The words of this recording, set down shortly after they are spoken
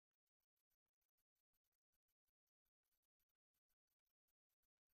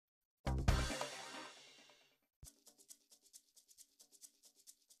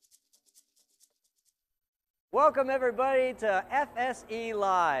Welcome everybody to FSE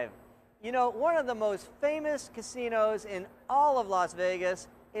Live. You know, one of the most famous casinos in all of Las Vegas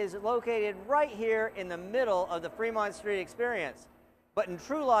is located right here in the middle of the Fremont Street Experience. But in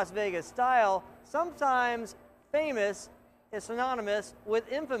true Las Vegas style, sometimes famous is synonymous with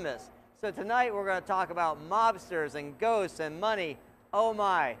infamous. So tonight we're going to talk about mobsters and ghosts and money. Oh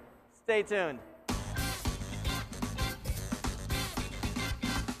my, stay tuned.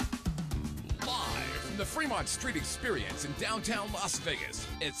 The Fremont Street Experience in downtown Las Vegas.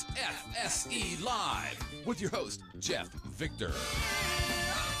 It's FSE Live with your host, Jeff Victor.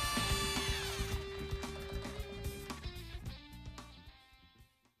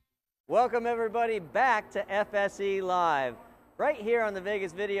 Welcome everybody back to FSE Live. Right here on the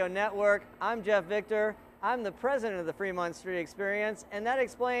Vegas Video Network, I'm Jeff Victor. I'm the president of the Fremont Street Experience, and that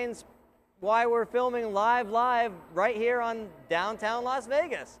explains why we're filming live right here on downtown Las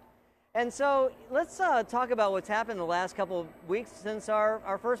Vegas. And so let's talk about what's happened the last couple of weeks since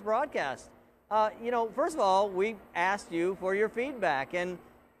our first broadcast. First of all, we asked you for your feedback, and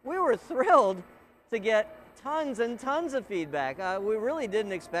we were thrilled to get tons and tons of feedback. We really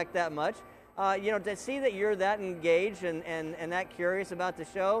didn't expect that much. To see that you're that engaged and that curious about the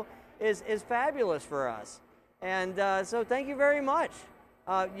show is fabulous for us. And so thank you very much.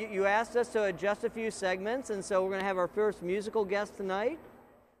 You asked us to adjust a few segments, and so we're going to have our first musical guest tonight.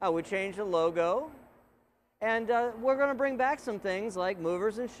 We changed the logo, and we're going to bring back some things like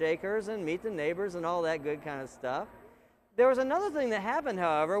movers and shakers and meet the neighbors and all that good kind of stuff. There was another thing that happened,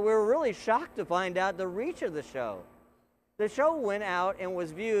 however. We were really shocked to find out the reach of the show. The show went out and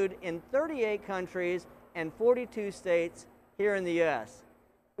was viewed in 38 countries and 42 states here in the U.S.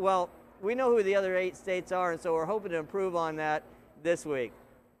 Well, we know who the other 8 states are, and so we're hoping to improve on that this week.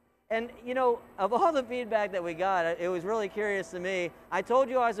 And, you know, of all the feedback that we got, it was really curious to me. I told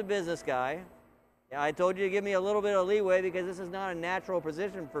you I was a business guy. I told you to give me a little bit of leeway because this is not a natural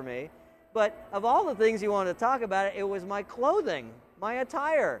position for me. But of all the things you wanted to talk about, it was my clothing, my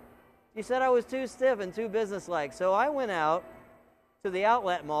attire. You said I was too stiff and too businesslike. So I went out to the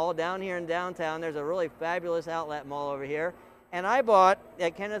outlet mall down here in downtown. There's a really fabulous outlet mall over here. And I bought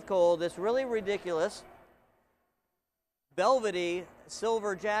at Kenneth Cole this really ridiculous velvety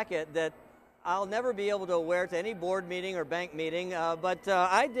silver jacket that I'll never be able to wear to any board meeting or bank meeting, but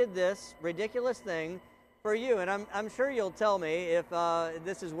I did this ridiculous thing for you, and I'm sure you'll tell me if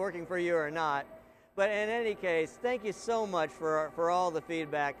this is working for you or not. But in any case, thank you so much for all the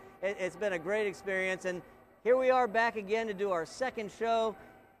feedback. It's been a great experience, and here we are back again to do our second show.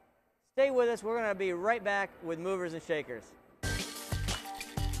 Stay with us. We're going to be right back with Movers and Shakers.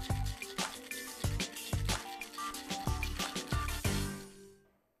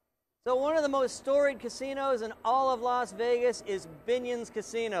 So one of the most storied casinos in all of Las Vegas is Binion's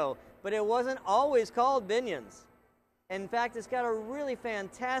Casino, but it wasn't always called Binion's. In fact, it's got a really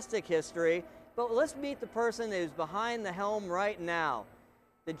fantastic history, but let's meet the person who's behind the helm right now.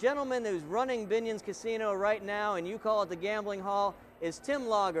 The gentleman who's running Binion's Casino right now, and you call it the Gambling Hall, is Tim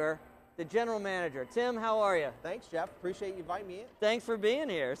Lager, the general manager. Tim, how are you? Thanks, Jeff. Appreciate you inviting me in. Thanks for being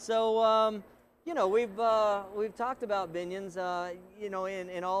here. So, you know, we've talked about Binion's,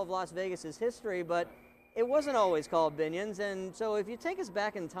 in all of Las Vegas's history, but it wasn't always called Binion's. And so if you take us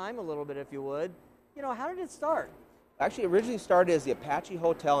back in time a little bit, if you would, you know, how did it start? Actually, it originally started as the Apache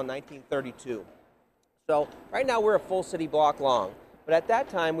Hotel in 1932. So right now we're a full city block long. But at that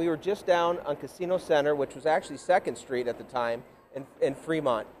time, we were just down on Casino Center, which was actually 2nd Street at the time in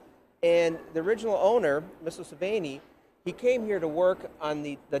Fremont. And the original owner, Mr. Savani, he came here to work on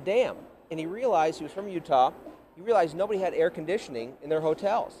the dam. And he realized, he was from Utah, he realized nobody had air conditioning in their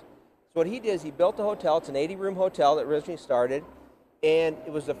hotels. So what he did is he built a hotel. It's an 80-room hotel that originally started, and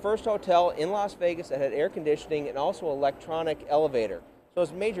it was the first hotel in Las Vegas that had air conditioning and also an electronic elevator. So it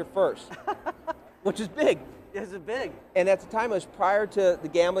was a major first, which is big. It's big. And at the time, it was prior to the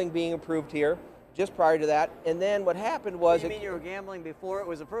gambling being approved here, just prior to that. And then what happened was... You mean you were gambling before it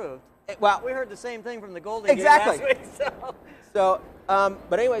was approved? Well, we heard the same thing from the Golden Gate exactly. last week.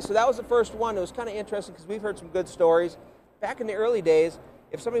 But anyway, so that was the first one. It was kind of interesting because we've heard some good stories. Back in the early days,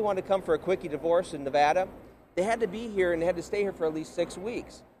 if somebody wanted to come for a quickie divorce in Nevada, they had to be here and they had to stay here for at least 6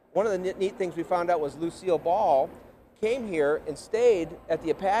 weeks. One of the neat things we found out was Lucille Ball came here and stayed at the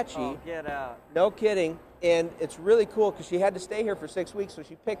Apache. Oh, get out. No kidding. And it's really cool because she had to stay here for 6 weeks, so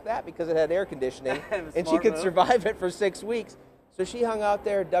she picked that because it had air conditioning, and she could survive it for 6 weeks. So she hung out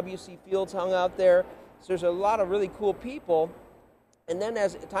there, W.C. Fields hung out there. So there's a lot of really cool people. And then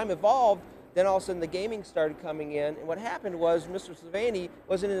as time evolved, then all of a sudden the gaming started coming in. And what happened was Mr. Savani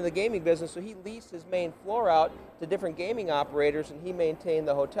wasn't in the gaming business, so he leased his main floor out to different gaming operators, and he maintained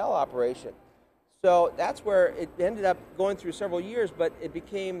the hotel operation. So that's where it ended up going through several years, but it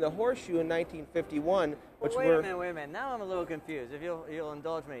became the Horseshoe in 1951, which Wait a minute. Now I'm a little confused, if you'll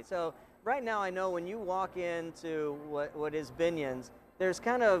indulge me. So right now I know when you walk into what is Binion's, there's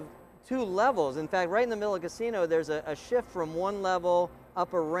kind of two levels. In fact, right in the middle of the casino, there's a shift from one level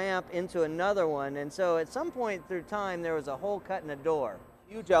up a ramp into another one. And so at some point through time, there was a hole cut in the door.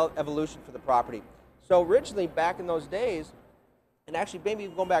 Huge evolution for the property. So originally, back in those days, and actually maybe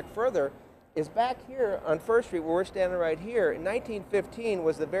even going back further, is back here on First Street where we're standing right here. In 1915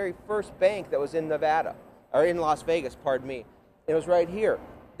 was the very first bank that was in Nevada, or in Las Vegas, pardon me. It was right here.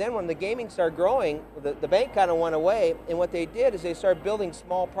 Then when the gaming started growing, the bank kind of went away, and what they did is they started building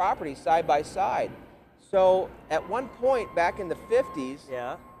small properties side by side. So at one point back in the 50s,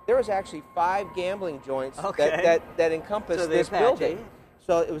 there was actually 5 gambling joints that encompassed this building.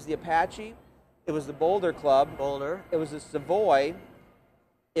 So it was the Apache, it was the Boulder Club, it was the Savoy,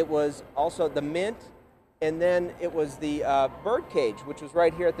 it was also the Mint, and then it was the Birdcage, which was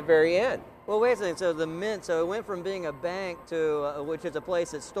right here at the very end. Well, wait a second. So the Mint, so it went from being a bank to, which is a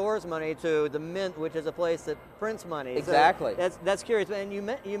place that stores money, to the Mint, which is a place that prints money. Exactly. So that's curious. And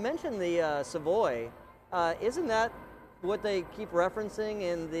you mentioned the Savoy. Isn't that what they keep referencing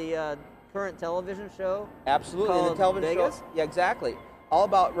in the current television show? Absolutely, in the television Vegas? show. Yeah, exactly. All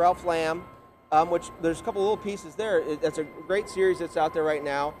about Ralph Lamb, which there's a couple little pieces there. That's a great series that's out there right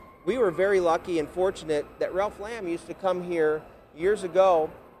now. We were very lucky and fortunate that Ralph Lamb used to come here years ago,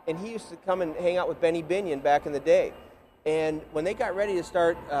 and he used to come and hang out with Benny Binion back in the day. And when they got ready to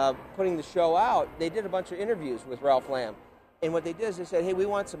start putting the show out, they did a bunch of interviews with Ralph Lamb. And what they did is they said, hey, we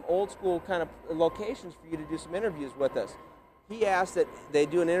want some old school kind of locations for you to do some interviews with us. He asked that they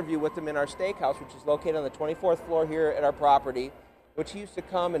do an interview with him in our steakhouse, which is located on the 24th floor here at our property, which he used to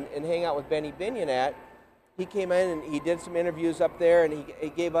come and hang out with Benny Binion at. He came in and he did some interviews up there, and he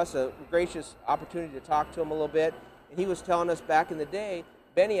gave us a gracious opportunity to talk to him a little bit. And he was telling us back in the day,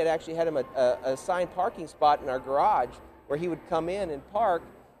 Benny had actually had him a assigned parking spot in our garage where he would come in and park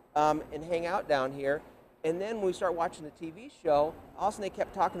and hang out down here. And then when we started watching the TV show, all of a sudden they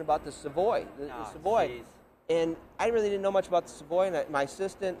kept talking about the Savoy, the Savoy. Geez. And I really didn't know much about the Savoy. And my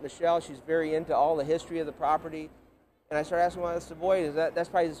assistant, Michelle, she's very into all the history of the property. And I started asking why the Savoy is. That's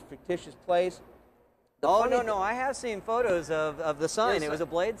probably this fictitious place. No, I have seen photos of the sign. Yes, it was a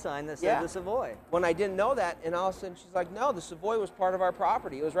blade sign that said the Savoy. When I didn't know that, and all of a sudden she's like, no, the Savoy was part of our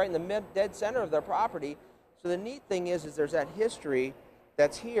property. It was right in the dead center of their property. So the neat thing is there's that history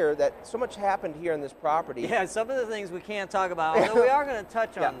that's here, that so much happened here on this property. Yeah, some of the things we can't talk about, although we are going to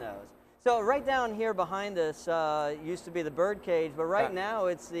touch on those. So right down here behind us used to be the Birdcage, but right now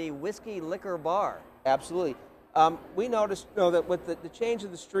it's the Whiskey Liquor Bar. Absolutely. We noticed that with the change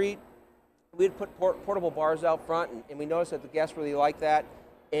of the street, we'd put portable bars out front, and we noticed that the guests really liked that.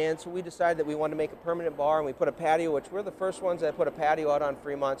 And so we decided that we wanted to make a permanent bar, and we put a patio, which we're the first ones that put a patio out on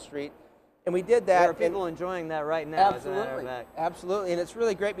Fremont Street. And we did that. There are people enjoying that right now. Absolutely. Absolutely. And it's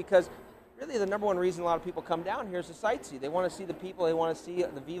really great because really the number one reason a lot of people come down here is to sightsee. They want to see the people. They want to see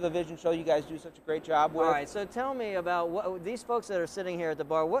the Viva Vision show you guys do such a great job with. All right, so tell me about these folks that are sitting here at the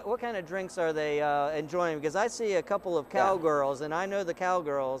bar. What kind of drinks are they enjoying? Because I see a couple of cowgirls, and I know the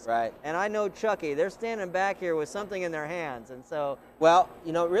cowgirls. Right. And I know Chucky. They're standing back here with something in their hands, and so... Well,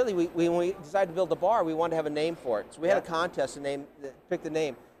 really, when we decided to build the bar, we wanted to have a name for it. So we had a contest to pick the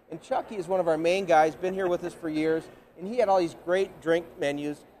name. And Chucky is one of our main guys, been here with us for years, and he had all these great drink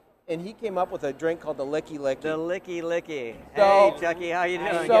menus, and he came up with a drink called the Licky Licky. The Licky Licky. So, hey, Chucky, how you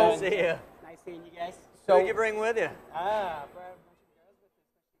doing? So, good to see you. Nice seeing you guys. So, who'd you bring with you? Brought a bunch of girls with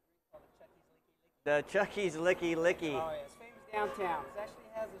us, called the Chucky's Licky Licky. The Chucky's Licky Licky. Oh, yeah, it's famous downtown. It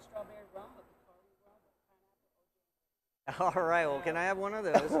actually has a strawberry rum, a Bacardi rum, a pineapple. All right, well, can I have one of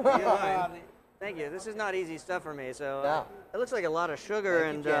those? If you don't mind? Thank you. This is not easy stuff for me, so it looks like a lot of sugar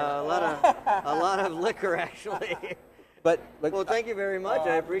and a lot of liquor, actually. But well, thank you very much.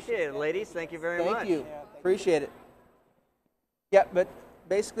 I appreciate it, ladies. Thank you very much. Thank you. Appreciate it. Yeah, but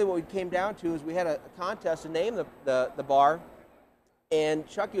basically what we came down to is we had a contest to name the bar, and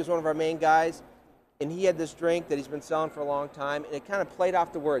Chucky was one of our main guys, and he had this drink that he's been selling for a long time, and it kind of played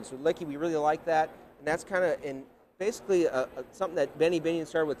off the words. So Licky, we really like that, and that's kind of basically something that Benny Binion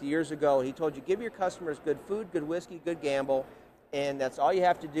started with years ago. He told you, give your customers good food, good whiskey, good gamble, and that's all you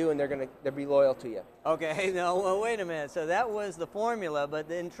have to do, and they'll be loyal to you. Okay, no, well, wait a minute. So that was the formula,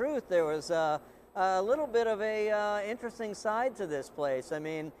 but in truth, there was a little bit of a interesting side to this place. I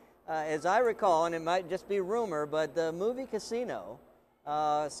mean, as I recall, and it might just be rumor, but the movie Casino,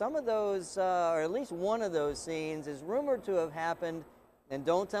 some of those, or at least one of those scenes, is rumored to have happened, and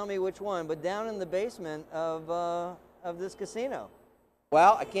don't tell me which one, but down in the basement of this casino.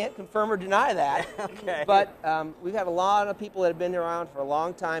 Well, I can't confirm or deny that. Okay. But we've had a lot of people that have been around for a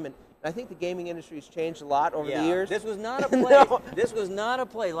long time, and I think the gaming industry has changed a lot over the years. This was not a place. No. This was not a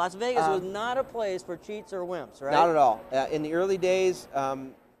place. Las Vegas was not a place for cheats or wimps, right? Not at all. In the early days,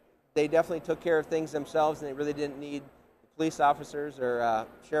 they definitely took care of things themselves, and they really didn't need police officers or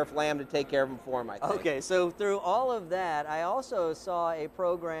Sheriff Lamb to take care of them for them, I think. Okay, so through all of that, I also saw a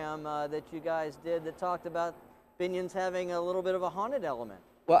program that you guys did that talked about Binion's having a little bit of a haunted element.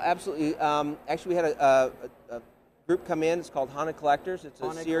 Well, absolutely. Actually, we had a group come in. It's called Haunted Collectors. It's a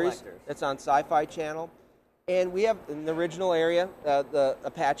Haunted series Collectors. that's on Sci-Fi Channel. And we have, in the original area, the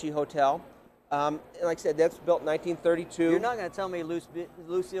Apache Hotel. And like I said, that's built in 1932. You're not going to tell me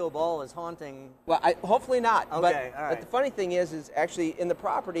Lucille Ball is haunting. Well, hopefully not. Okay, but, all right. But the funny thing is actually in the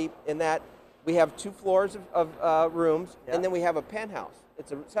property, in that we have 2 floors of rooms, Yep. and then we have a penthouse.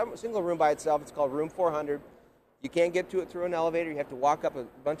 It's a single room by itself. It's called Room 400. You can't get to it through an elevator. You have to walk up a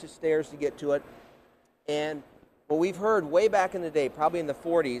bunch of stairs to get to it. And what we've heard way back in the day, probably in the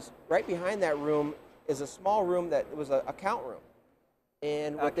 40s, right behind that room is a small room that was a count room.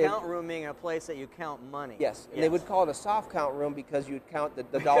 And A count room being a place that you count money. Yes, and they would call it a soft count room because you'd count the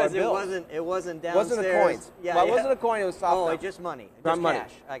dollar Because bills. it wasn't It downstairs. wasn't a coins. Yeah, Well, it yeah. wasn't a coin. It was soft. Oh, count. it's just money. Not Just money.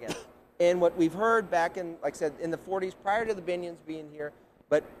 cash. I guess. And what we've heard back in, like I said, in the 40s, prior to the Binions being here,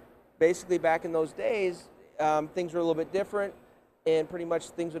 but basically back in those days, things were a little bit different, and pretty much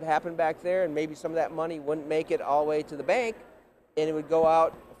things would happen back there, and maybe some of that money wouldn't make it all the way to the bank, and it would go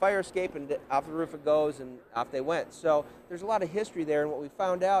out a fire escape, and off the roof it goes, and off they went. So there's a lot of history there, and what we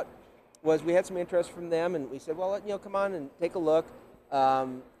found out was we had some interest from them, and we said, well, come on and take a look.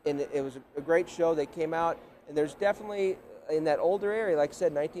 And it was a great show. They came out, and there's definitely, in that older area, like I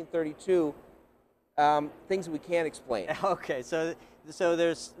said, 1932, things that we can't explain. Okay, so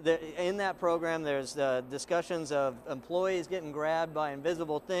there's in that program there's discussions of employees getting grabbed by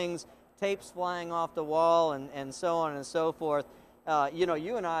invisible things, tapes flying off the wall, and so on and so forth.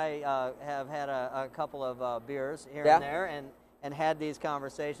 You and I have had a couple of beers here and there, and had these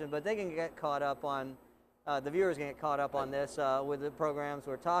conversations, but they can get caught up on, the viewers can get caught up on this with the programs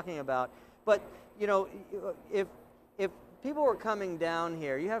we're talking about. But, if people were coming down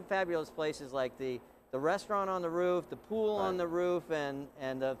here, you have fabulous places like the restaurant on the roof, the pool on the roof, and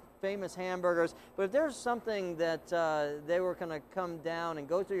the famous hamburgers. But if there's something that they were going to come down and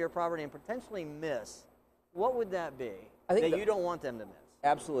go through your property and potentially miss, what would that be that you don't want them to miss?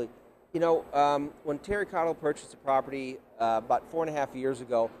 Absolutely. When Terry Cottle purchased the property about 4.5 years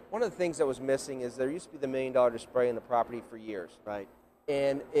ago, one of the things that was missing is there used to be the $1 million display in the property for years. Right.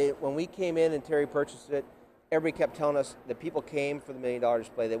 And when we came in and Terry purchased it, everybody kept telling us that people came for the $1 million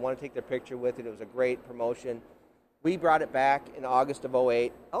display. They want to take their picture with it. It was a great promotion. We brought it back in August of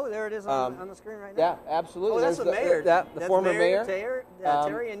 2008. Oh, there it is on the screen right now. Yeah, absolutely. Oh, that's the mayor. The That's former mayor.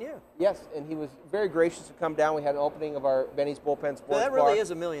 Terry and you. Yes, and he was very gracious to come down. We had an opening of our Benny's Bullpen Sports So that Bar. really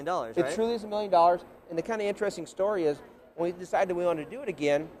is $1 million, right? It truly is $1 million. And the kind of interesting story is when we decided we wanted to do it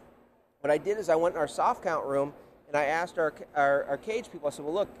again, what I did is I went in our soft count room and I asked our cage people, I said,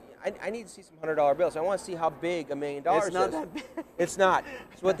 well, look, I need to see some $100 bills. I want to see how big $1 million is. It's not that big. It's not.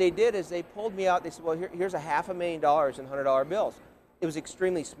 So what they did is they pulled me out. They said, well, here's $500,000 in $100 bills. It was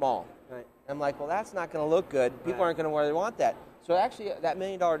extremely small. Right. I'm like, well, that's not going to look good. People aren't going to really want that. So actually, that $1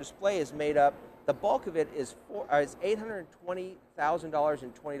 million display is made up. The bulk of it is $820,000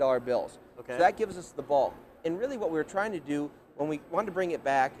 in $20 bills. Okay. So that gives us the bulk. And really, what we were trying to do when we wanted to bring it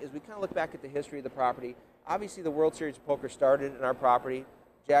back is we kind of look back at the history of the property. Obviously, the World Series of Poker started in our property.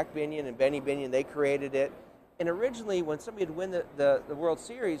 Jack Binion and Benny Binion, they created it. And originally, when somebody would win the World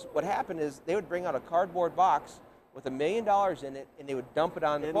Series, what happened is they would bring out a cardboard box with $1 million in it, and they would dump it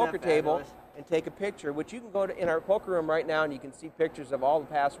on the poker table and take a picture, which you can go to in our poker room right now, and you can see pictures of all the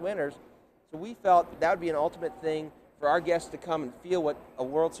past winners. So we felt that would be an ultimate thing for our guests to come and feel what a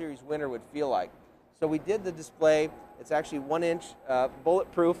World Series winner would feel like. So we did the display. It's actually 1-inch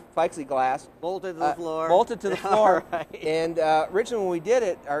bulletproof plexiglass. Bolted to the floor. Bolted to the floor. Right. And originally when we did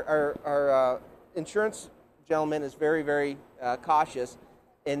it, our insurance gentleman is very, very cautious.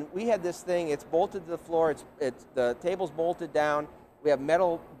 And we had this thing. It's bolted to the floor. It's the table's bolted down. We have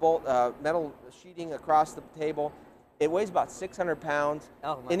metal sheeting across the table. It weighs about 600 pounds.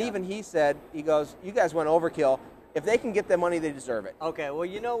 Oh, my and God. even he said, he goes, you guys went overkill. If they can get the money, they deserve it. Okay, well,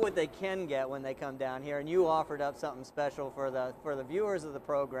 you know what they can get when they come down here, and you offered up something special for the viewers of the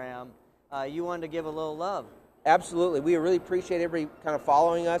program. You wanted to give a little love. Absolutely. We really appreciate everybody kind of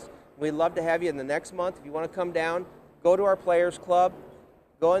following us. We'd love to have you in the next month. If you want to come down, go to our Players Club.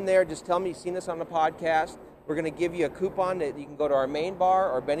 Go in there. Just tell me you've seen us on the podcast. We're going to give you a coupon that you can go to our main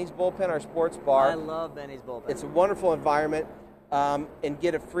bar or Benny's Bullpen, our sports bar. I love Benny's Bullpen. It's a wonderful environment. and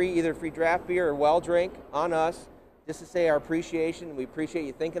get a either free draft beer or well drink on us, just to say our appreciation. We appreciate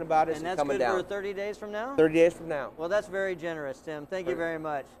you thinking about us and coming down. And that's good for 30 days from now? 30 days from now. Well, that's very generous, Tim. Thank you very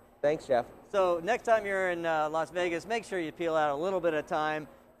much. Thanks, Jeff. So next time you're in Las Vegas, make sure you peel out a little bit of time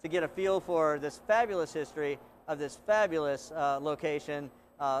to get a feel for this fabulous history of this fabulous location.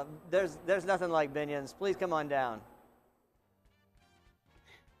 There's nothing like Binion's. Please come on down.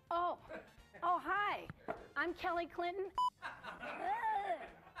 Oh, hi. I'm Kelly Clinton.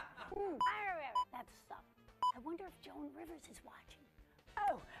 That's stuff. I wonder if Joan Rivers is watching.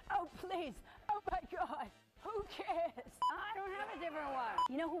 Oh, please. Oh, my God. Who cares? I don't have a different one.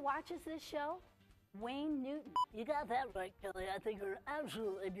 You know who watches this show? Wayne Newton. You got that right, Kelly. I think you're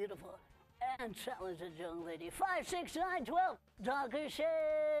absolutely beautiful and talented young lady. 5, 6, 9, 12. Talker shit.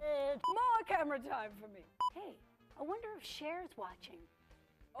 More camera time for me. Hey, I wonder if Cher's watching.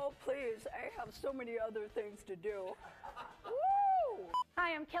 Oh, please. I have so many other things to do. Woo!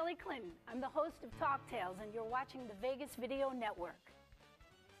 Hi, I'm Kelly Clinton. I'm the host of Talk Tales, and you're watching the Vegas Video Network.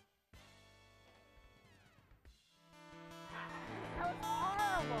 That was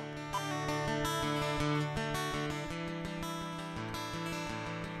horrible.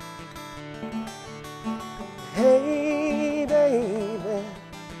 Hey, baby,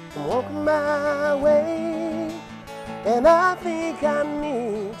 I'm walking my way, and I think I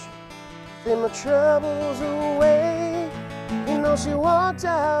need you. Take my troubles away. You know she walked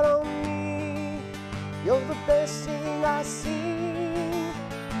out on me. You're the best thing I see.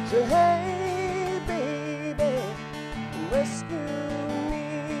 So hey, baby, rescue me.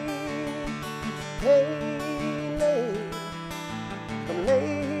 Hey, lady, come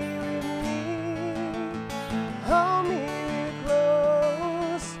lay here with me. Hold me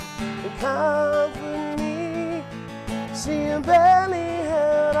close and comfort me. See you barely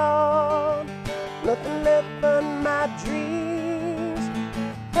held on, nothing left but my dreams.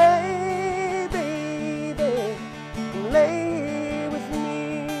 Hey, baby, lay with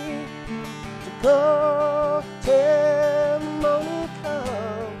me to go till the morning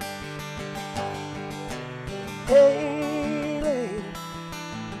comes. Hey, lady,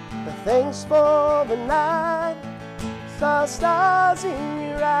 thanks for the night. Saw stars in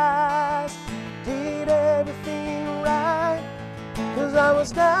your eyes, did everything right. 'Cause I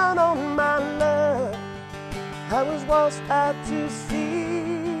was down on my luck, I was lost out to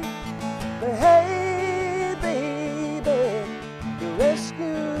sea. But hey, baby, you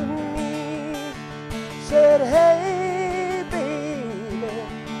rescued me. Said, hey, baby,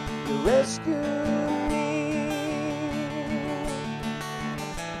 you rescued me.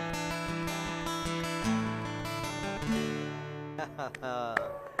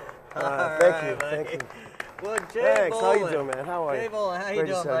 Thank you. Well, Jay Thanks. Bolin. How you doing, man? How are you? Jay Bolin, how you Great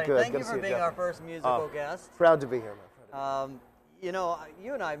to doing, see you. buddy? Good. Thank Good you to for see you, being Jeff. our first musical guest. Proud to be here, my friend. You know,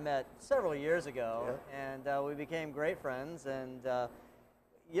 you and I met several years ago, and we became great friends. And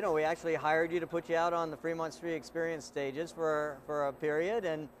you know, we actually hired you to put you out on the Fremont Street Experience stages for a period.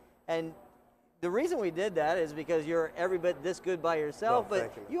 And the reason we did that is because you're every bit this good by yourself, Well,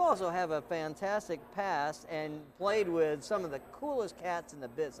 but thank you. you also have a fantastic past and played with some of the coolest cats in the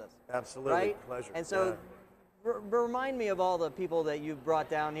business. Absolutely. Right? Pleasure. And so, remind me of all the people that you've brought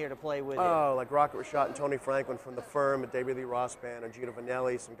down here to play with you. Oh, like Rocket Rashad and Tony Franklin from The Firm, a David Lee Ross band, and Gino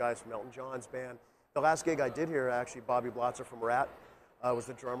Vanelli, some guys from Elton John's band. The last gig I did here, actually, Bobby Blotzer from Rat was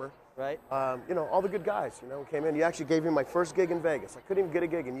the drummer. Right. You know, all the good guys, you know, came in. You actually gave me my first gig in Vegas. I couldn't even get a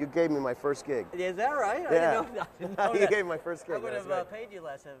gig, and you gave me my first gig. Is that right? I Yeah. didn't know You that. gave me my first gig. I would That's have right. paid you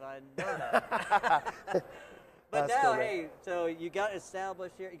less if I known that. But That's now, cool, man. hey, so you got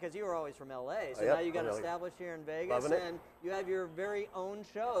established here, because you were always from L.A., so Yep, now you got from LA. established here in Vegas, Loving it. and you have your very own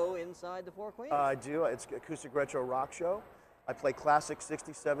show inside the Four Queens. I do. It's an acoustic retro rock show. I play classic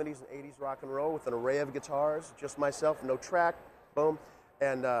 60s, 70s, and 80s rock and roll with an array of guitars, just myself, no track, boom.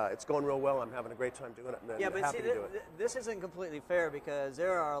 And it's going real well. I'm having a great time doing it, and Yeah, I'm but happy see, to do it. this isn't completely fair, because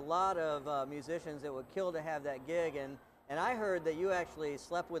there are a lot of musicians that would kill to have that gig, and I heard that you actually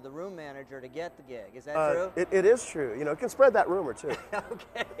slept with the room manager to get the gig. Is that true? It is true. You know, it can spread that rumor, too.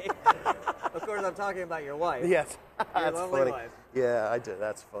 Okay. Of course, I'm talking about your wife. Yes. Your That's lovely funny. wife. Yeah, I did.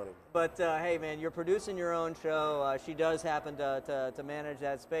 That's funny. But hey, man, you're producing your own show. She does happen to manage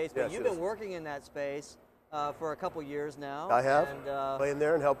that space, but Yes, you've she been does. working in that space for a couple years now. I have. And, Playing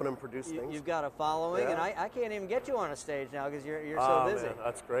there and helping them produce you, things. you've got a following, Yeah. and I can't even get you on a stage now because you're Oh, so busy. man,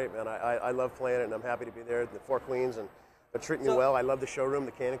 that's great, man. I love playing it, and I'm happy to be there at the Four Queens, and they're treating me So- well. I love the showroom,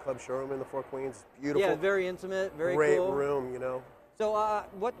 the Cannon Club showroom in the Four Queens. Beautiful. Yeah, very intimate, very great cool. room, you know. So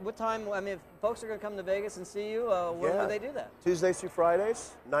what time, I mean, if folks are going to come to Vegas and see you, when Yeah. would they do that? Tuesdays through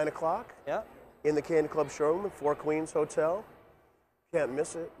Fridays, 9 o'clock, Yeah. in the Cannon Club showroom at Four Queens Hotel. Can't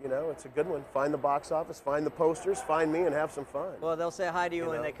miss it, you know. It's a good one. Find the box office, find the posters, find me, and have some fun. Well, they'll say hi to you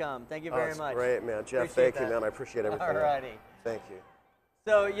when know. they come. Thank you very That's much. great, man. Jeff, Appreciate thank you, that. man. I appreciate everything. All righty. Thank you.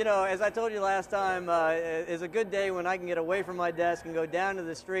 So, you know, as I told you last time, is a good day when I can get away from my desk and go down to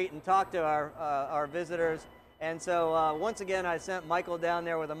the street and talk to our visitors. And so, once again, I sent Michael down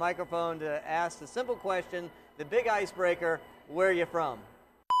there with a microphone to ask the simple question, the big icebreaker, where are you from?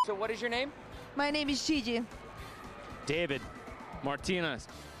 So what is your name? My name is Gigi. David Martinez.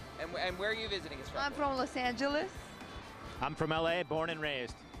 And where are you visiting us from? I'm from Los Angeles. I'm from LA, born and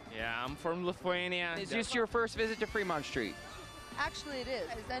raised. Yeah, I'm from Lithuania. Is this your first visit to Fremont Street? Actually, it is.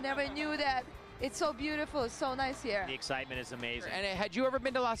 I never knew that. It's so beautiful. It's so nice here. The excitement is amazing. And had you ever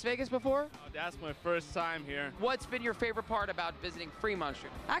been to Las Vegas before? Oh, that's my first time here. What's been your favorite part about visiting Fremont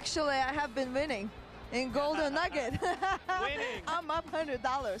Street? Actually, I have been winning in Golden Nugget. Winning. I'm up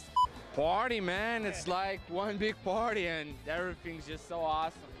 $100. Party, man. It's like one big party, and everything's just so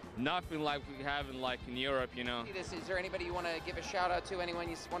awesome. Nothing like we have in Europe, you know. Is there anybody you want to give a shout out to? Anyone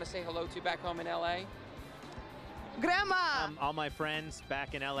you want to say hello to back home in LA? Grandma! All my friends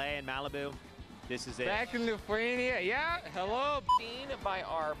back in LA and Malibu. This is it. Back in Lithuania, yeah. Hello. Seen by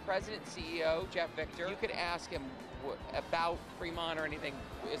our president and CEO, Jeff Victor. You could ask him about Fremont or anything.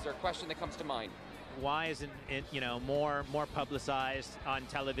 Is there a question that comes to mind? Why isn't it, you know, more publicized on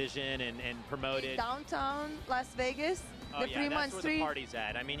television and promoted? In downtown Las Vegas, Oh, the yeah, Fremont that's where Street. the party's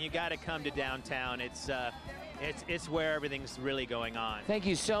at. I mean, you got to come to downtown. It's where everything's really going on. Thank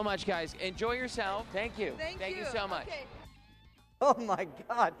you so much, guys. Enjoy yourself. Thank you. Thank you so much. Okay. Oh my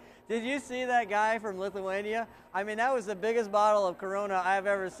God. Did you see that guy from Lithuania? I mean, that was the biggest bottle of Corona I've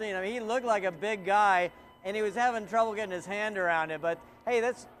ever seen. I mean, he looked like a big guy, and he was having trouble getting his hand around it. But hey,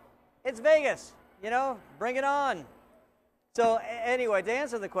 it's Vegas, you know, bring it on. So anyway, to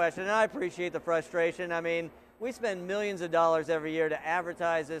answer the question, and I appreciate the frustration. I mean, we spend millions of dollars every year to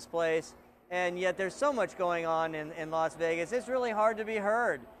advertise this place, and yet there's so much going on in Las Vegas. It's really hard to be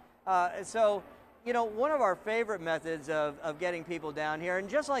heard. So, you know, one of our favorite methods of getting people down here, and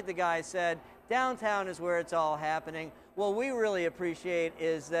just like the guy said, downtown is where it's all happening. What we really appreciate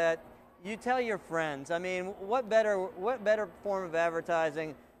is that you tell your friends. I mean, what better form of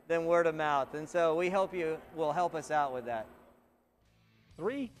advertising than word of mouth? And so we hope you will help us out with that.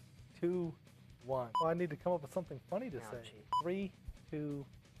 3, 2, 1. Oh, I need to come up with something funny to say. 3, 2,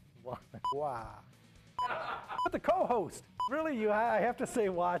 1. Wow. But the co-host. Really, I have to say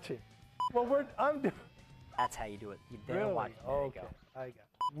watching. Well, I'm doing. That's how you do it. You Really? watch. There Okay. you go. I got it.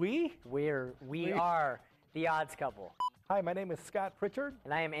 We are the odds couple. Hi, my name is Scott Pritchard.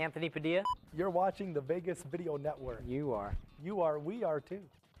 And I am Anthony Padilla. You're watching the Vegas Video Network. You are. You are. We are too.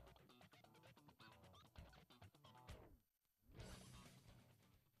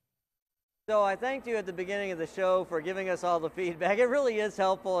 So I thanked you at the beginning of the show for giving us all the feedback. It really is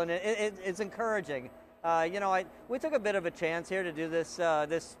helpful, and it's encouraging. You know, we took a bit of a chance here to do this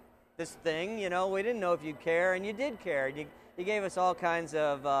thing. You know, we didn't know if you'd care, and you did care. You gave us all kinds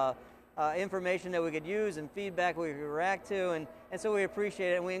of information that we could use and feedback we could react to, and so we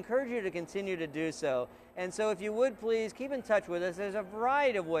appreciate it, and we encourage you to continue to do so. And so if you would please keep in touch with us. There's a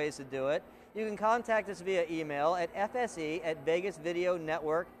variety of ways to do it. You can contact us via email at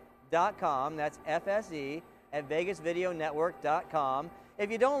fse@vegasvideonetwork.com. That's fse@vegasvideonetwork.com.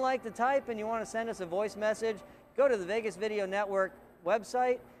 If you don't like to type and you want to send us a voice message, go to the Vegas Video Network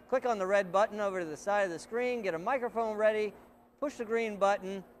website, click on the red button over to the side of the screen, get a microphone ready, push the green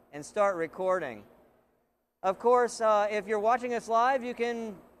button, and start recording. Of course, if you're watching us live, you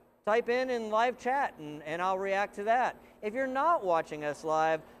can type in live chat, and I'll react to that. If you're not watching us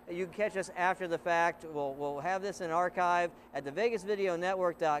live, you can catch us after the fact. We'll have this in archive at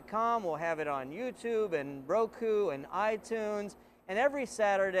thevegasvideonetwork.com. We'll have it on YouTube and Roku and iTunes, and every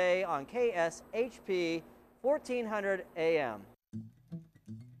Saturday on KSHP 1400 AM.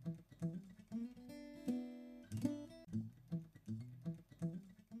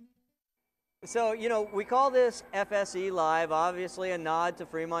 So, you know, we call this FSE Live, obviously a nod to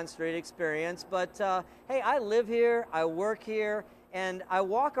Fremont Street Experience, but hey, I live here, I work here, and I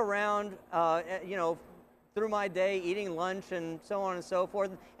walk around, you know, through my day eating lunch and so on and so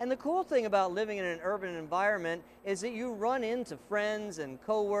forth. And the cool thing about living in an urban environment is that you run into friends and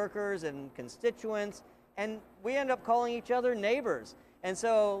coworkers and constituents, and we end up calling each other neighbors. And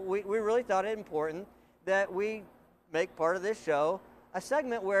so we really thought it important that we make part of this show a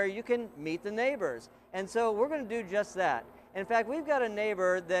segment where you can meet the neighbors. And so we're going to do just that. In fact, we've got a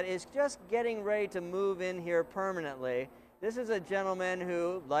neighbor that is just getting ready to move in here permanently. This is a gentleman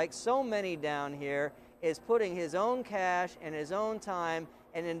who, like so many down here, is putting his own cash and his own time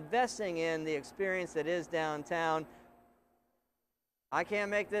and investing in the experience that is downtown. I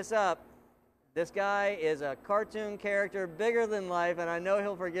can't make this up. This guy is a cartoon character bigger than life, and I know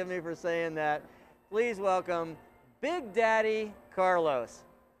he'll forgive me for saying that. Please welcome Big Daddy Carlos.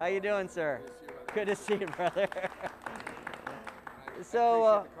 How you doing, sir? Good to see you, brother.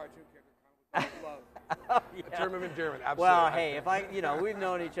 So, oh, yeah. A term of endearment, absolutely. Well, hey, we've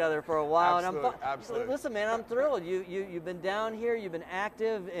known each other for a while, absolutely. Listen, man, I'm thrilled. You've been down here. You've been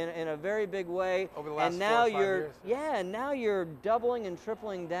active in a very big way. Over the last and now 4 or 5 years. Yeah, and now you're doubling and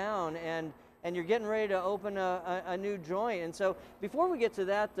tripling down, and you're getting ready to open a new joint. And so, before we get to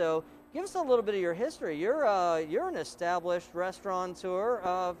that, though, give us a little bit of your history. You're an established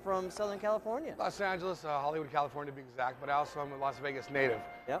restaurateur from Southern California. Los Angeles, Hollywood, California to be exact, but I also am a Las Vegas native.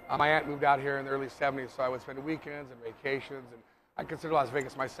 Yep. My aunt moved out here in the early 70s, so I would spend weekends and vacations, and I consider Las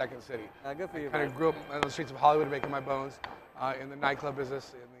Vegas my second city. Good for you, I kind of grew up on the streets of Hollywood making my bones in the nightclub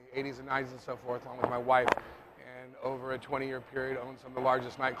business in the 80s and 90s and so forth, along with my wife. And over a 20-year period, owned some of the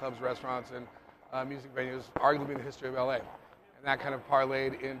largest nightclubs, restaurants, and music venues, arguably in the history of LA. And that kind of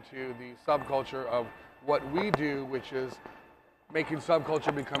parlayed into the subculture of what we do, which is making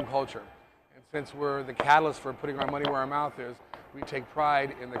subculture become culture. And since we're the catalyst for putting our money where our mouth is, we take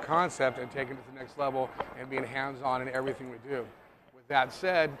pride in the concept and taking it to the next level and being hands-on in everything we do. With that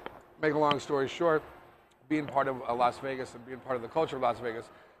said, make a long story short, being part of Las Vegas and being part of the culture of Las Vegas,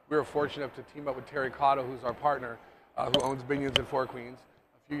 we were fortunate enough to team up with Terry Cotto, who's our partner, who owns Binion's in Four Queens,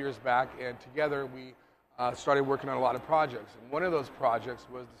 a few years back, and together we started working on a lot of projects. And one of those projects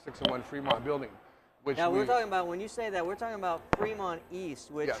was the 601 Fremont building. Which now, we're talking about, when you say that, we're talking about Fremont East,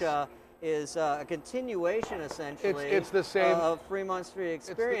 which yes. Is a continuation, essentially, it's the same, of Fremont Street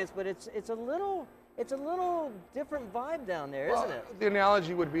Experience, but it's a little different vibe down there, isn't it? The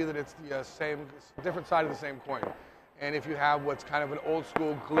analogy would be that it's the different side of the same coin. And if you have what's kind of an old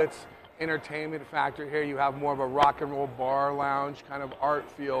school glitz entertainment factor here, you have more of a rock and roll bar lounge kind of art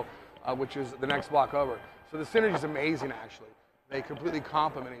feel, which is the next block over. So the synergy is amazing, actually. They completely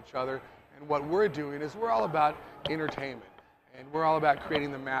complement each other. And what we're doing is we're all about entertainment. And we're all about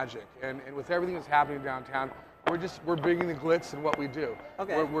creating the magic. And with everything that's happening downtown, we're bringing the glitz in what we do.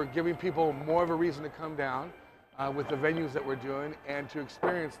 Okay. We're giving people more of a reason to come down with the venues that we're doing and to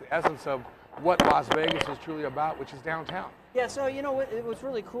experience the essence of what Las Vegas is truly about, which is downtown. Yeah, so what's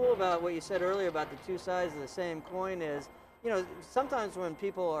really cool about what you said earlier about the two sides of the same coin is, sometimes when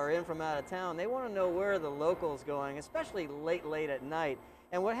people are in from out of town, they want to know where the local's going, especially late at night.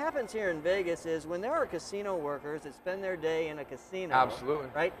 And what happens here in Vegas is when there are casino workers that spend their day in a casino, absolutely,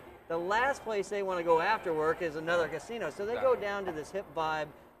 right? The last place they want to go after work is another casino. So they go down to this hip vibe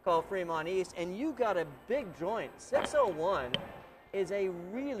called Fremont East, and you got a big joint. 601 is a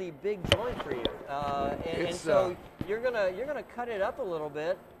really big joint for you, and so you're gonna cut it up a little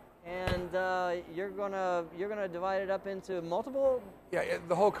bit, and you're gonna divide it up into multiple. Yeah,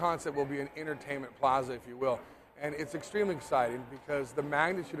 the whole concept will be an entertainment plaza, if you will. And it's extremely exciting because the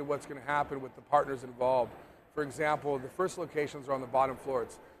magnitude of what's going to happen with the partners involved. For example, the first locations are on the bottom floor.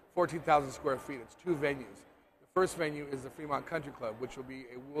 It's 14,000 square feet. It's 2 venues. The first venue is the Fremont Country Club, which will be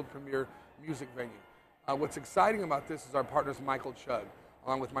a world premiere music venue. What's exciting about this is our partners Michael Chugg,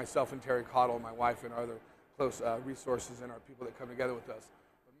 along with myself and Terry Cottle, my wife, and our other close resources and our people that come together with us.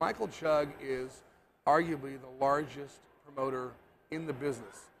 But Michael Chugg is arguably the largest promoter in the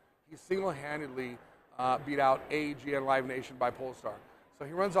business. He single-handedly beat out AEG and Live Nation by Polestar. So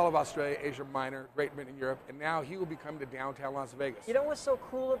he runs all of Australia, Asia Minor, Great Britain, and Europe, and now he will be coming to downtown Las Vegas. You know what's so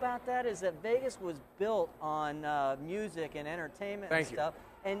cool about that is that Vegas was built on music and entertainment and stuff,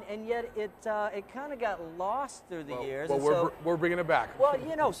 and yet it kind of got lost through the years. Well, we're bringing it back.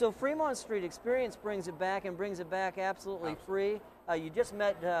 Well, so Fremont Street Experience brings it back and brings it back absolutely free. You just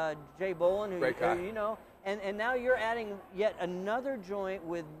met Jay Bolin, who and now you're adding yet another joint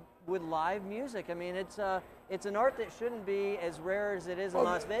with live music. I mean, it's an art that shouldn't be as rare as it is in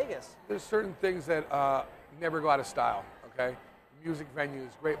Las Vegas. There's certain things that never go out of style, okay? Music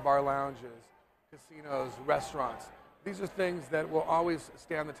venues, great bar lounges, casinos, restaurants. These are things that will always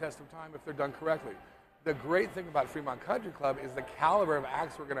stand the test of time if they're done correctly. The great thing about Fremont Country Club is the caliber of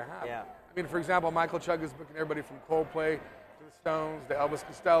acts we're going to have. Yeah. I mean, for example, Michael Chugg is booking everybody from Coldplay to the Stones to Elvis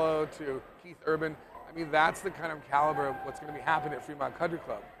Costello to Keith Urban. I mean, that's the kind of caliber of what's going to be happening at Fremont Country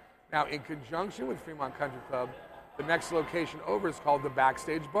Club. Now, in conjunction with Fremont Country Club, the next location over is called the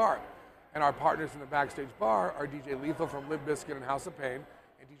Backstage Bar. And our partners in the Backstage Bar are DJ Lethal from Limp Bizkit and House of Pain,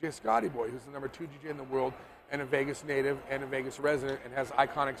 and DJ Scotty Boy, who's the #2 DJ in the world, and a Vegas native and a Vegas resident, and has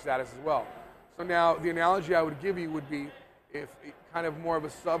iconic status as well. So now, the analogy I would give you would be if kind of more of a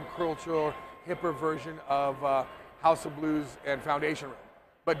subcultural, hipper version of House of Blues and Foundation Room,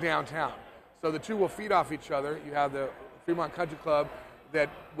 but downtown. So the two will feed off each other. You have the Fremont Country Club that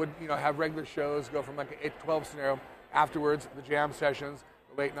would have regular shows, go from like an 8 to 12 scenario. Afterwards, the jam sessions,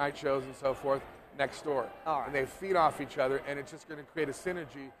 the late night shows and so forth next door. And they feed off each other, and it's just going to create a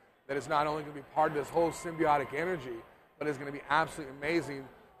synergy that is not only going to be part of this whole symbiotic energy, but is going to be absolutely amazing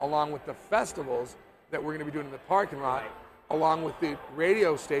along with the festivals that we're going to be doing in the parking lot, along with the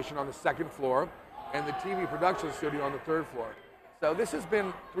radio station on the second floor and the TV production studio on the third floor. So this has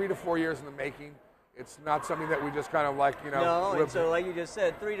been 3 to 4 years in the making. It's not something that we just kind of No, and so like you just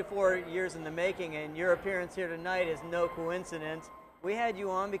said, 3 to 4 years in the making, and your appearance here tonight is no coincidence. We had you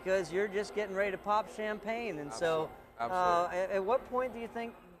on because you're just getting ready to pop champagne, and at what point do you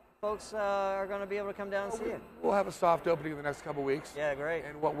think folks are going to be able to come down and see it? We'll have a soft opening in the next couple of weeks. Yeah, great.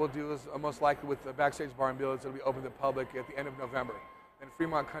 And what we'll do is most likely with the Backstage Bar and Billiards, it'll be open to the public at the end of November. And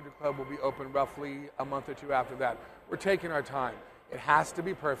Fremont Country Club will be open roughly a month or two after that. We're taking our time. It has to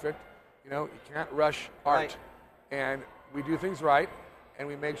be perfect. You can't rush art. And we do things right, and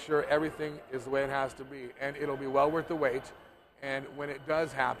we make sure everything is the way it has to be. And it'll be well worth the wait. And when it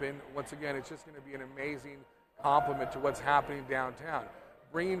does happen, once again, it's just going to be an amazing compliment to what's happening downtown.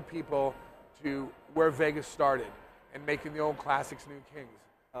 Bringing people to where Vegas started and making the old classics new kings.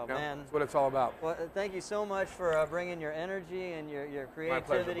 Oh, man. That's what it's all about. Well, thank you so much for bringing your energy and your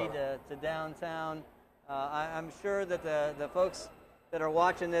creativity to downtown. I'm sure that the folks that are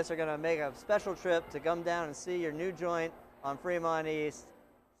watching this are going to make a special trip to come down and see your new joint on Fremont East.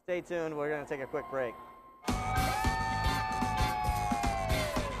 Stay tuned. We're going to take a quick break.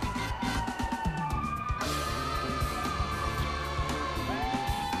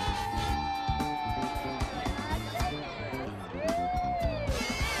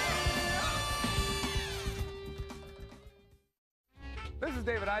 This is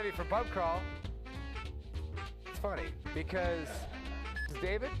David Ivey from Pub Crawl. It's funny because this is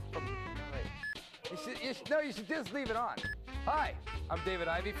David from. You should just leave it on. Hi, I'm David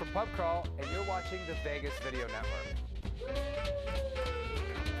Ivey from Pub Crawl, and you're watching the Vegas Video Network.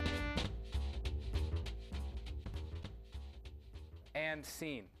 And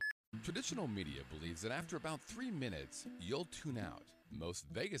scene. Traditional media believes that after about 3 minutes, you'll tune out. Most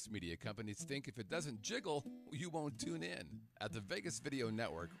Vegas media companies think if it doesn't jiggle, you won't tune in. At the Vegas Video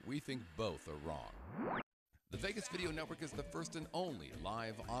Network, we think both are wrong. The Vegas Video Network is the first and only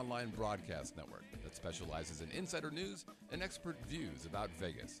live online broadcast network that specializes in insider news and expert views about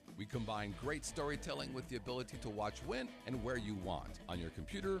Vegas. We combine great storytelling with the ability to watch when and where you want on your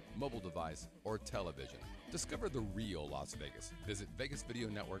computer, mobile device, or television. Discover the real Las Vegas. Visit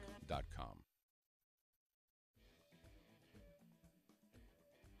VegasVideoNetwork.com.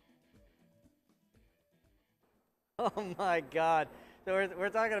 Oh my God. So we're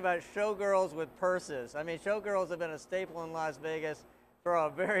talking about showgirls with purses. I mean, showgirls have been a staple in Las Vegas for a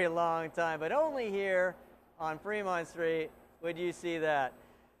very long time, but only here on Fremont Street would you see that.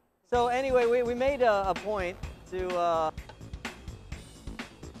 So anyway, we made a point to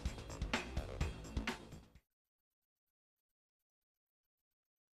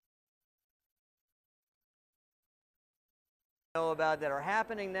know about that are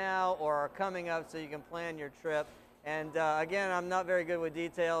happening now or are coming up so you can plan your trip. And again, I'm not very good with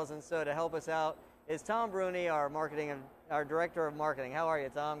details, and so to help us out is Tom Bruni, our director of marketing. How are you,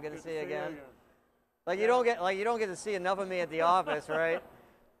 Tom? Good to see you again. Like you don't get to see enough of me at the office, right?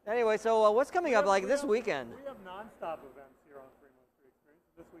 Anyway, so what's coming up like this weekend? We have nonstop events here on Fremont Street Experience.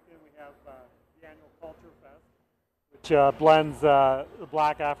 This weekend we have the annual Culture Fest, which blends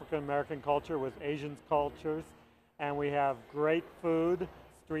Black African American culture with Asian cultures, and we have great food.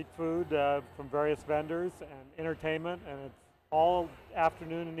 Street food from various vendors and entertainment, and it's all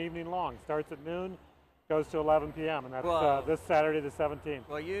afternoon and evening long. Starts at noon, goes to 11 p.m., and that's this Saturday the 17th.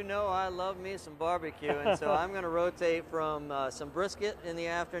 Well, you know I love me some barbecue, and so I'm going to rotate from some brisket in the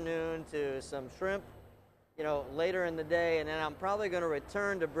afternoon to some shrimp, later in the day, and then I'm probably going to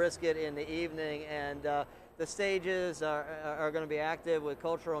return to brisket in the evening, and the stages are going to be active with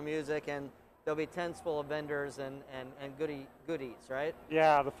cultural music, and there'll be tents full of vendors and goodies, right?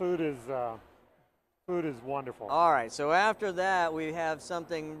 Yeah, the food is wonderful. All right, so after that, we have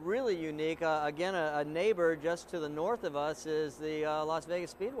something really unique. Again, a neighbor just to the north of us is the Las Vegas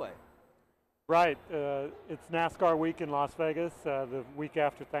Speedway. Right. It's NASCAR week in Las Vegas, the week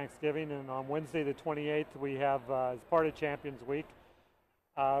after Thanksgiving, and on Wednesday the 28th, we have, as part of Champions Week,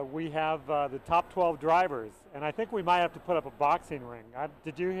 we have the top 12 drivers, and I think we might have to put up a boxing ring.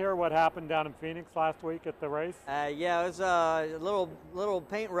 Did you hear what happened down in Phoenix last week at the race? Yeah, it was a little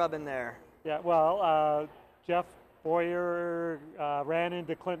paint rubbing there. Yeah, well, Jeff Boyer ran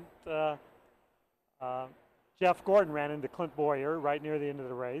into Jeff Gordon ran into Clint Boyer right near the end of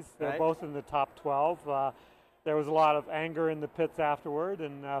the race. They're both in the top 12. there was a lot of anger in the pits afterward,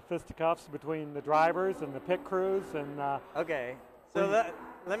 and fisticuffs between the drivers and the pit crews. And okay, so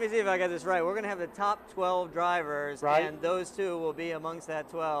let me see if I got this right. We're going to have the top 12 drivers, right, and those two will be amongst that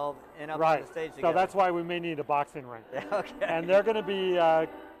 12 and up right on the stage together. So that's why we may need a boxing ring. Okay. And they're going to be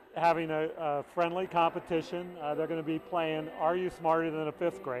having a friendly competition. They're going to be playing Are You Smarter Than a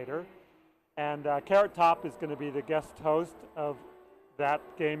Fifth Grader? And Carrot Top is going to be the guest host of that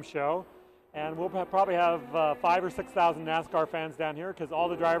game show. And we'll probably have 5,000 or 6,000 NASCAR fans down here because all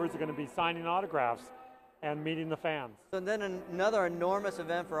the drivers are going to be signing autographs and meeting the fans. So then another enormous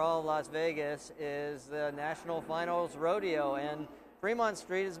event for all of Las Vegas is the National Finals Rodeo, and Fremont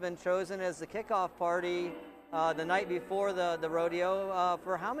Street has been chosen as the kickoff party the night before the rodeo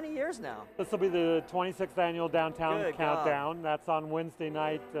for how many years now? This will be the 26th annual Downtown Good Countdown. God. That's on Wednesday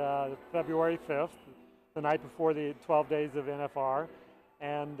night, February 5th, the night before the 12 days of NFR.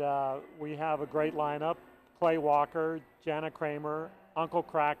 And we have a great lineup: Clay Walker, Jana Kramer, Uncle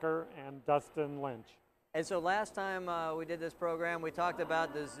Cracker, and Dustin Lynch. And so last time we did this program, we talked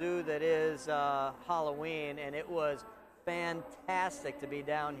about the zoo that is Halloween, and it was fantastic to be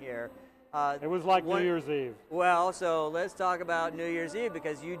down here. It was like New Year's Eve. Well, so let's talk about New Year's Eve,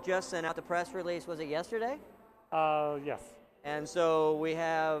 because you just sent out the press release. Was it yesterday? Yes. And so we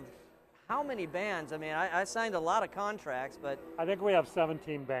have how many bands? I mean, I signed a lot of contracts, but I think we have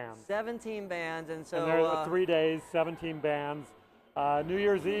 17 bands. 17 bands, and so and there are 3 days, 17 bands. New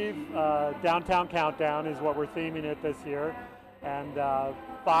Year's Eve, Downtown Countdown is what we're theming it this year, and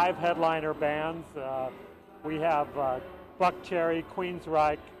 5 headliner bands. We have Buck Cherry,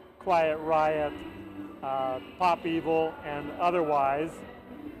 Queensryche, Quiet Riot, Pop Evil, and Otherwise,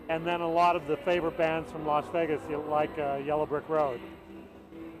 and then a lot of the favorite bands from Las Vegas, like Yellow Brick Road.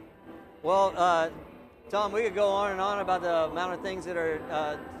 Well, Tom, we could go on and on about the amount of things that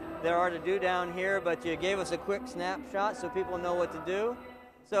are there are to do down here, but you gave us a quick snapshot so people know what to do.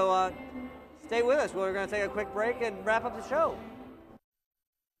 So stay with us. We're going to take a quick break and wrap up the show.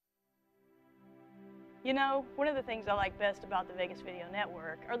 You know, one of the things I like best about the Vegas Video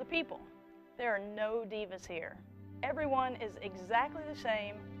Network are the people. There are no divas here. Everyone is exactly the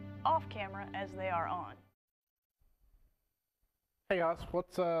same off camera as they are on. Hey guys,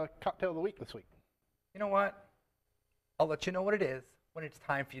 what's cocktail of the week this week? You know what? I'll let you know what it is when it's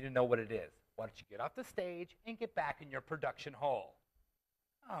time for you to know what it is. Why don't you get off the stage and get back in your production hole?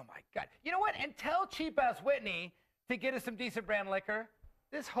 Oh my God. You know what? And tell cheap-ass Whitney to get us some decent brand liquor.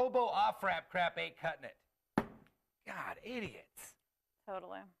 This hobo off-ramp crap ain't cutting it. God, idiots.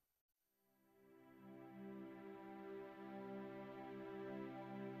 Totally.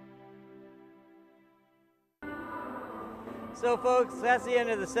 So folks, that's the end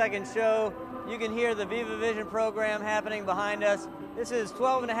of the second show. You can hear the Viva Vision program happening behind us. This is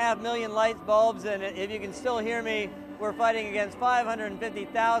 12.5 million light bulbs, and if you can still hear me, we're fighting against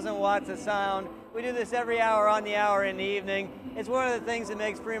 550,000 watts of sound. We do this every hour on the hour in the evening. It's one of the things that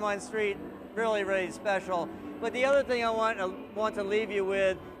makes Fremont Street really, really special. But the other thing I want to leave you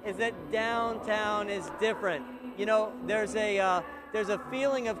with is that downtown is different. You know, there's a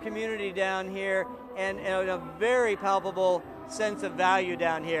feeling of community down here, and a very palpable sense of value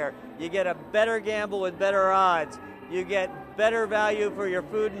down here. You get a better gamble with better odds. You get better value for your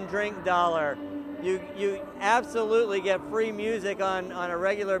food and drink dollar. You absolutely get free music on a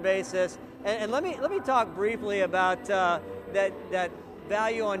regular basis. And let me talk briefly about that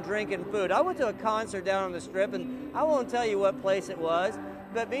value on drink and food. I went to a concert down on the Strip, and I won't tell you what place it was,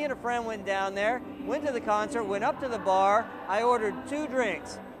 but me and a friend went down there, went to the concert, went up to the bar. I ordered 2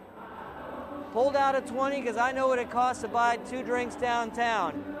 drinks. Pulled out a 20 because I know what it costs to buy 2 drinks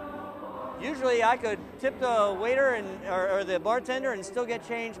downtown. Usually I could tip the waiter or the bartender and still get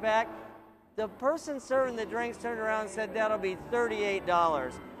change back. The person serving the drinks turned around and said, that'll be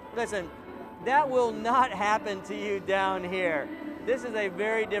 $38. Listen, that will not happen to you down here. This is a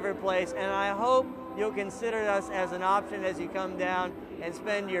very different place, and I hope you'll consider us as an option as you come down and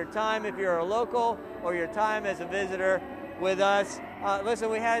spend your time, if you're a local, or your time as a visitor with us. Listen,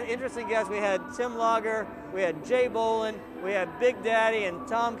 we had interesting guests. We had Tim Lager, we had Jay Bolin, we had Big Daddy, and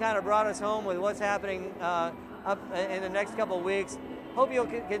Tom kind of brought us home with what's happening up in the next couple of weeks. Hope you'll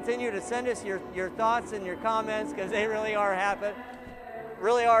continue to send us your thoughts and your comments, because they really are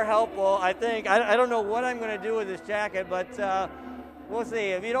helpful, I think. I don't know what I'm going to do with this jacket, but we'll see.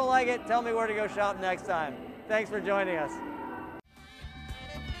 If you don't like it, tell me where to go shop next time. Thanks for joining us.